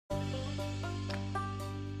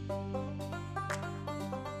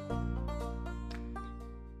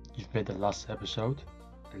made the last episode,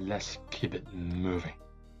 and let's keep it moving.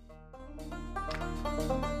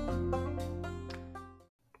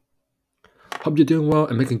 Hope you're doing well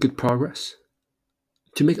and making good progress.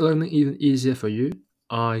 To make learning even easier for you,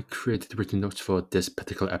 I created written notes for this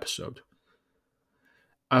particular episode.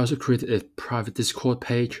 I also created a private Discord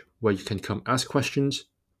page where you can come ask questions,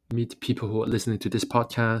 meet people who are listening to this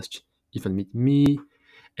podcast, even meet me,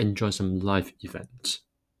 and join some live events.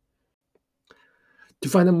 To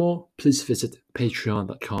find out more, please visit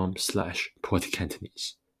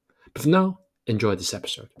patreon.com/poeticcantonese. But for now, enjoy this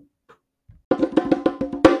episode.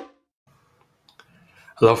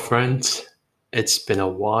 Hello friends, it's been a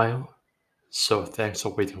while, so thanks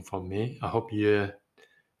for waiting for me. I hope you're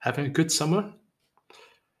having a good summer.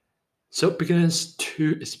 So Beginners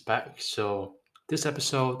 2 is back, so this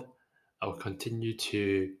episode I'll continue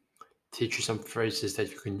to teach you some phrases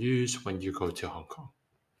that you can use when you go to Hong Kong.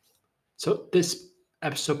 So this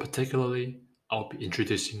episode particularly, I'll be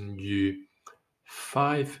introducing you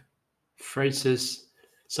 5 phrases,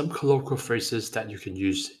 some colloquial phrases that you can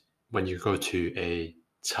use when you go to a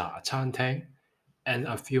茶餐廳, and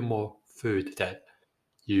a few more food that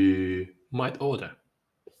you might order.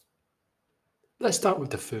 Let's start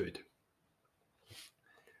with the food.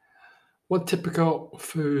 One typical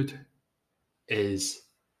food is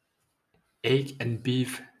egg and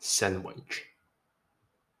beef sandwich.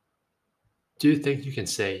 Do you think you can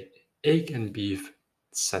say egg and beef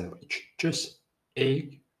sandwich? Just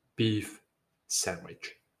egg, beef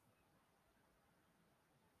sandwich.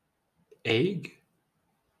 Egg,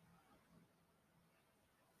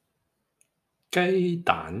 雞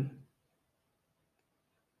蛋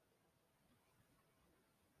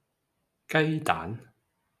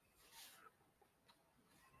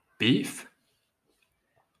beef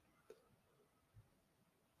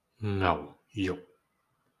牛肉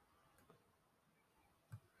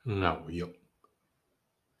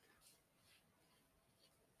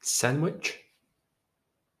sandwich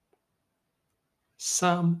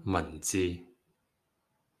三文治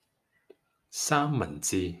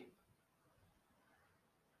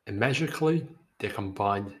and magically they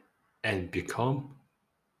combine and become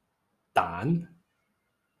蛋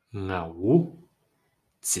牛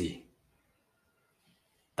治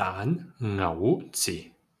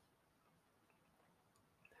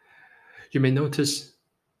You may notice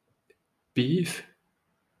beef,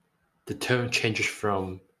 the term changes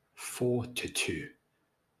from 4 to 2.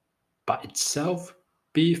 By itself,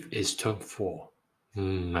 beef is term 4.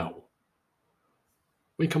 No.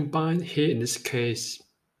 When combined here in this case,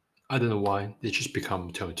 I don't know why, they just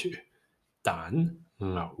become term 2. 蛋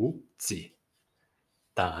牛治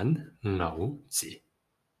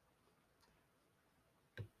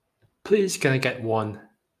Please can I get one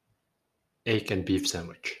egg and beef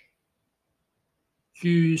sandwich?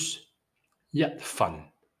 Use 一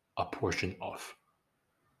份 a portion of.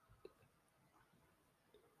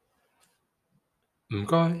 唔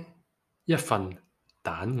該，一份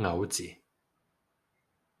蛋牛治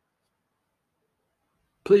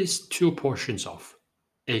Please 2 portions of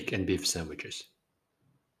egg and beef sandwiches.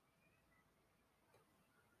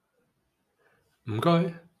 唔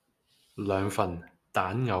該，兩份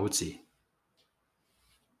蛋牛治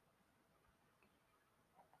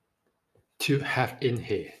To have in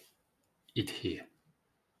here, eat here.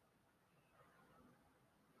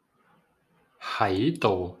 喺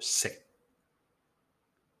度食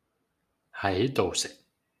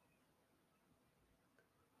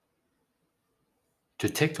To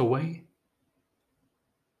take away,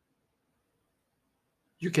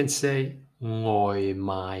 you can say 外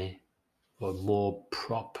賣 or more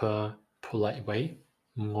proper, polite way,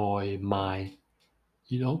 外賣,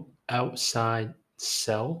 outside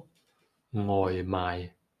sell, 外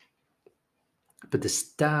賣. But the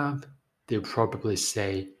staff, they'll probably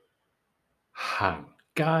say 行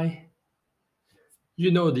街. You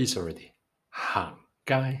know these already. 行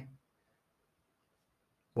街.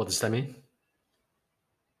 What does that mean?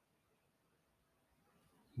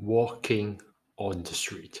 Walking on the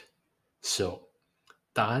street. So,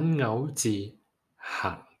 蛋牛治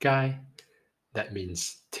行街, that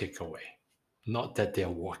means take away. Not that they're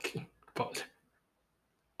walking, but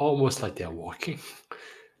almost like they're walking.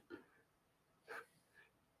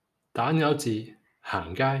 蛋牛治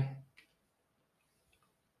行街.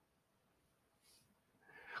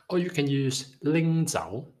 Or you can use 拎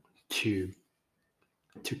走 to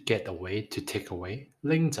get away, to take away.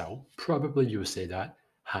 拎走, probably you will say that.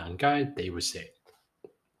 行街, they will say it.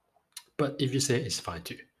 But if you say it, it's fine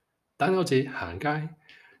too. 蛋牛治行街,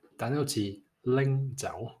 蛋牛治拎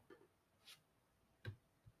走.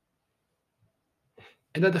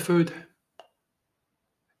 Another food,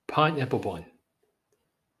 pineapple bun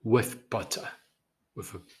with butter,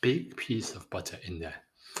 with a big piece of butter in there.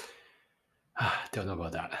 Don't know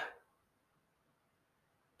about that.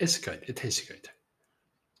 It's good. It tastes good.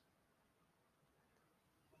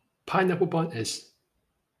 Pineapple bun is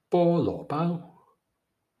菠蘿包.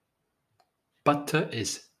 Butter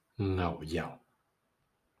is 牛油.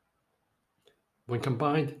 When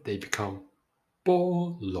combined, they become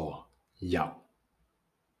菠蘿油.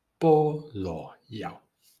 菠蘿油.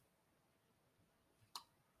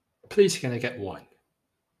 Please can I get one?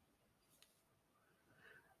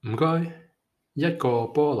 唔該，一個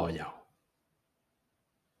菠蘿油.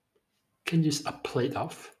 Can you use a plate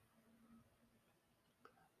of?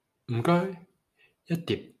 唔該，一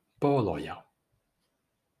碟菠蘿油.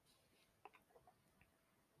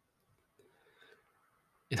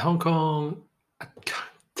 In Hong Kong, a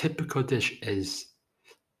typical dish is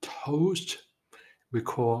toast. We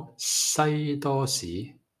call 西多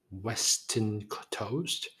士 Western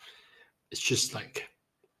toast. It's just like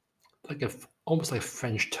almost like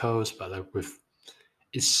French toast, but like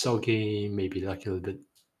it's soggy, maybe like a little bit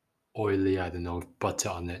oily. I don't know, butter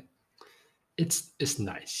on it. It's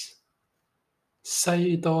nice.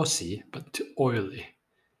 西多士, but too oily,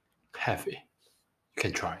 heavy. You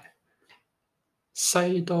can try it.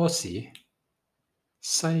 西多士.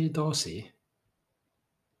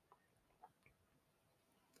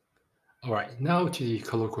 All right, now to the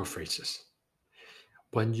colloquial phrases.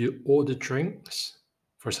 When you order drinks,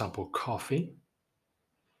 for example, coffee,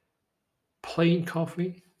 plain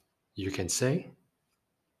coffee, you can say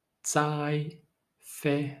齋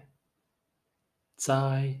啡.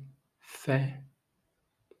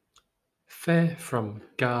 Fe from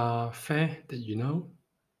咖啡 that you know.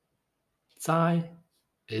 齋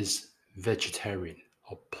is vegetarian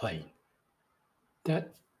or plain.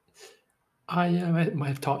 That I might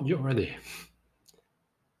have taught you already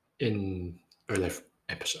in earlier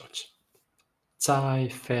episodes. 齋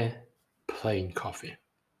啡 plain coffee.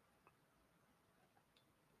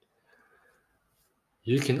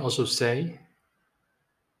 You can also say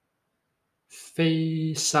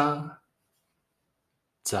飛沙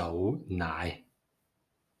走奶.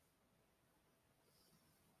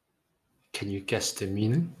 Can you guess the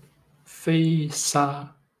meaning? 飛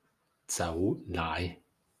沙走奶.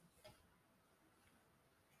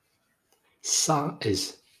 Sa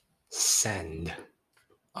is sand.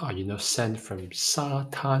 You know sand from 沙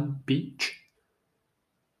灘 beach.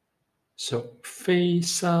 So 飛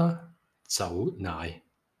沙走奶.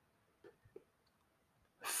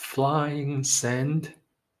 Flying sand,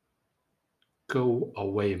 go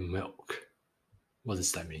away milk. What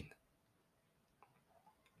does that mean?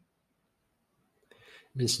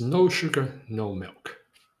 It means no sugar, no milk.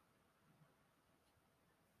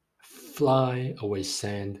 Fly away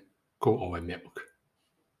sand, go away milk.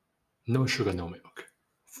 No sugar, no milk.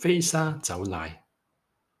 飛沙走奶.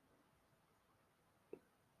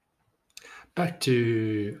 Back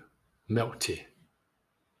to milk tea.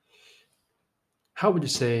 How would you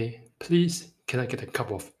say, please, can I get a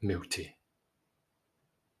cup of milk tea?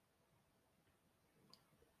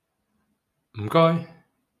 唔該，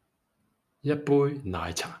一杯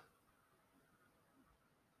奶茶.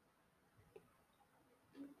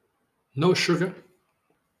 No sugar.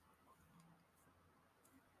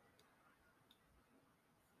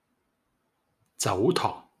 走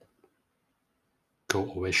糖. Go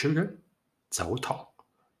away sugar. 走糖.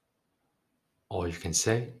 Or you can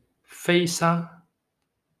say 飛沙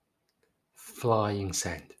flying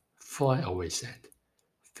sand. Fly away sand.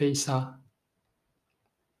 飛沙.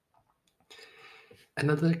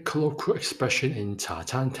 Another colloquial expression in 茶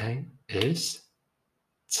餐廳 is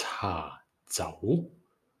茶走.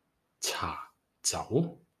 茶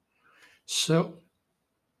走. So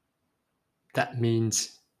that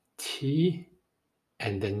means tea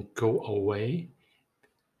and then go away.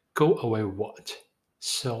 Go away what?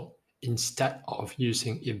 So instead of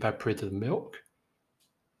using evaporated milk,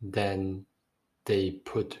 then they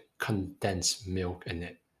put condensed milk in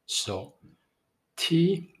it. So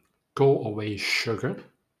tea, go away sugar,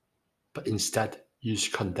 but instead use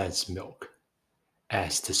condensed milk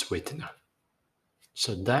as the sweetener.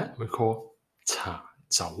 So that we call 茶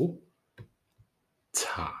走.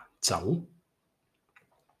 茶走.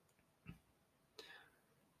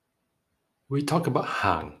 We talked about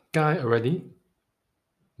行街 already.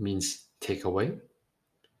 Means take away.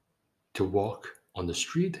 To walk on the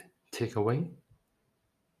street, take away.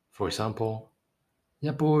 For example, 一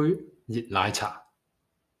杯熱奶茶.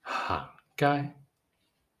 行街.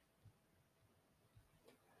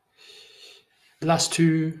 The last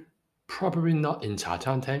two, probably not in 茶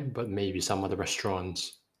餐廳, but maybe some other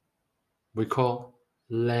restaurants, we call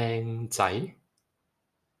靚仔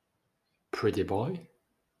pretty boy.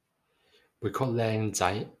 We call 靚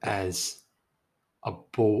仔 as a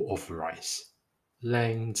bowl of rice.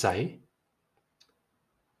 靚仔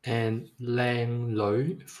and 靚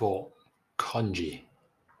女 for congee.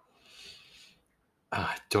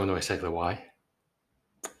 I don't know exactly why.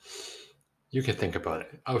 You can think about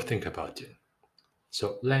it. I'll think about it.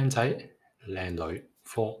 So 靚仔, 靚女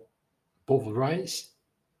for both rice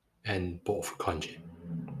and both congee.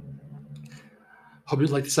 Hope you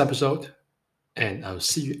like this episode, and I'll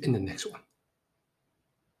see you in the next one.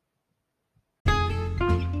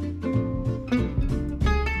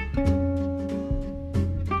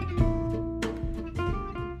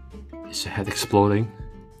 Is your head exploding?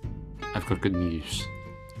 I've got good news.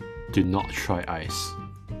 Do not try ice.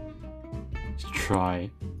 Try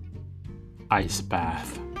ice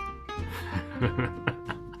bath.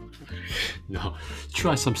 No,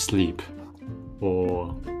 try some sleep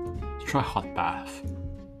or try hot bath.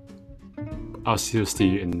 I'll still see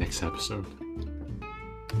you in the next episode.